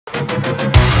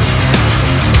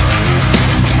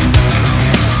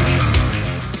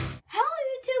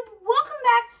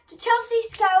Chelsey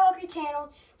Skywalker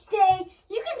channel. Today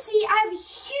you can see I have a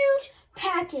huge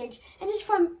package and it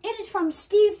is from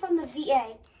Steve from the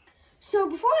VA. So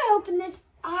before I open this,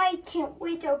 I can't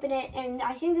wait to open it, and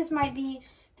I think this might be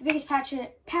the biggest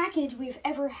package we've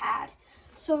ever had.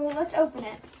 So let's open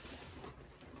it.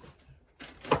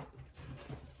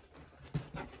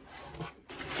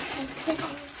 Let's get all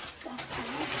this stuff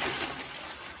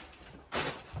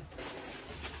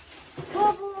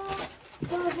out.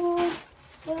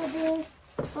 Bubbles.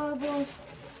 Bubbles.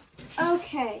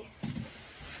 Okay.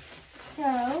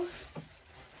 So,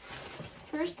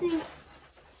 first thing,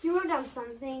 you wrote down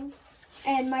something,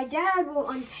 and my dad will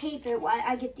untape it while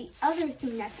I get the other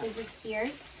thing that's over here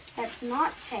that's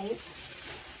not taped.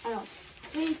 I don't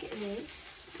think it is.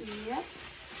 Yep.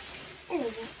 It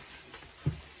isn't.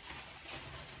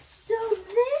 So,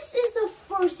 this is the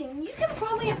first thing. You can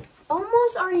probably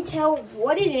almost already tell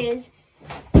what it is.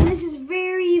 This is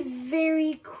very,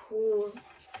 very cool.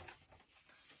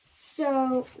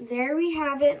 So there we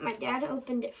have it. My dad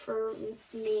opened it for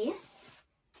me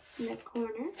in the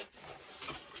corner.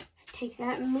 Take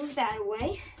that and move that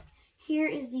away. Here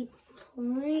is the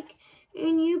plank,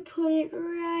 and you put it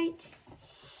right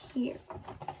here.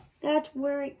 That's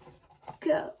where it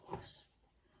goes.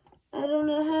 I don't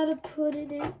know how to put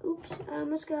it in. Oops, I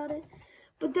almost got it.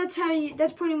 But that's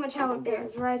pretty much how it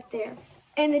goes, right there.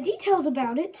 And the details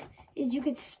about it is you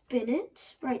could spin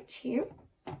it right here.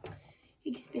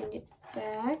 You can spin it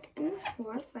back and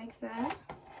forth like that.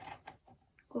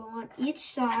 Go on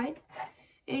each side.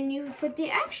 And you put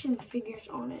the action figures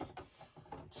on it.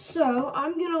 So,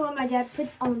 I'm going to let my dad put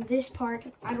on this part.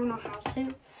 I don't know how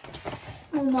to.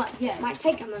 Well, not yet. Might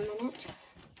take him a minute.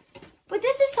 But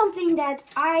this is something that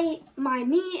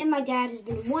me and my dad has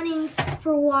been wanting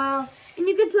for a while. And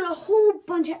you could put a whole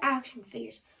bunch of action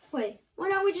figures. Wait, why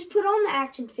don't we just put on the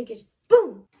action figures?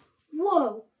 Boom!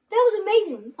 Whoa, that was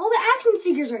amazing. All the action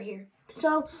figures are here.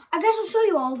 So, I guess I'll show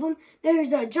you all of them.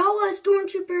 There's a Jawa,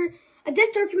 Stormtrooper, a Death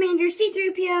Star Commander,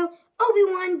 C-3PO,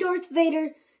 Obi-Wan, Darth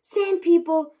Vader, Sand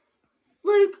People,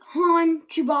 Luke, Han,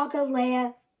 Chewbacca,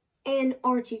 Leia, and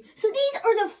R2. So, these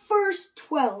are the first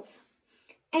 12.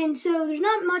 And so there's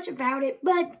not much about it,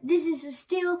 but this is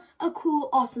still a cool,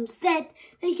 awesome set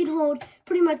that you can hold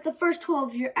pretty much the first 12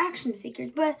 of your action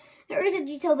figures. But there is a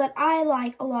detail that I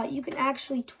like a lot. You can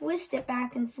actually twist it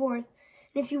back and forth.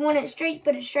 And if you want it straight,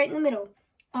 put it straight in the middle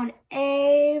on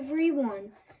every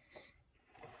one.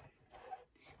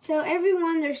 So every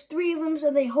one, there's 3 of them,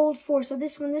 so they hold 4. So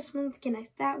this one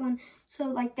connects that one, so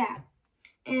like that.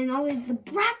 And always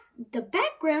the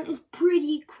background is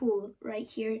pretty cool right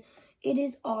here. It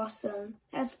is awesome.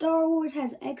 As Star Wars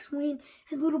has X-Wing,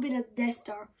 has a little bit of Death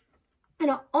Star. And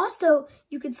also,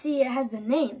 you can see it has the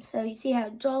name. So you see how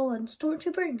Jawa and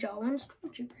Stormtrooper and Jawa and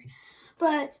Stormtrooper.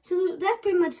 But, so that's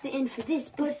pretty much the end for this.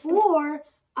 Before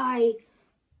I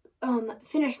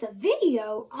finish the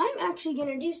video, I'm actually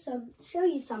going to show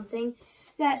you something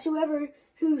that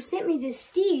who sent me this,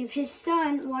 Steve, his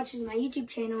son watches my YouTube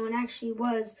channel and actually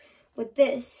was with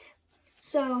this.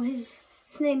 So his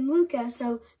named Luca,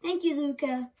 so thank you,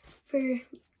 Luca, for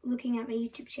looking at my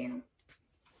YouTube channel.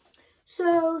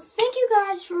 So, thank you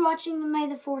guys for watching, and may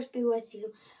the Force be with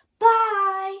you.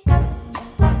 Bye!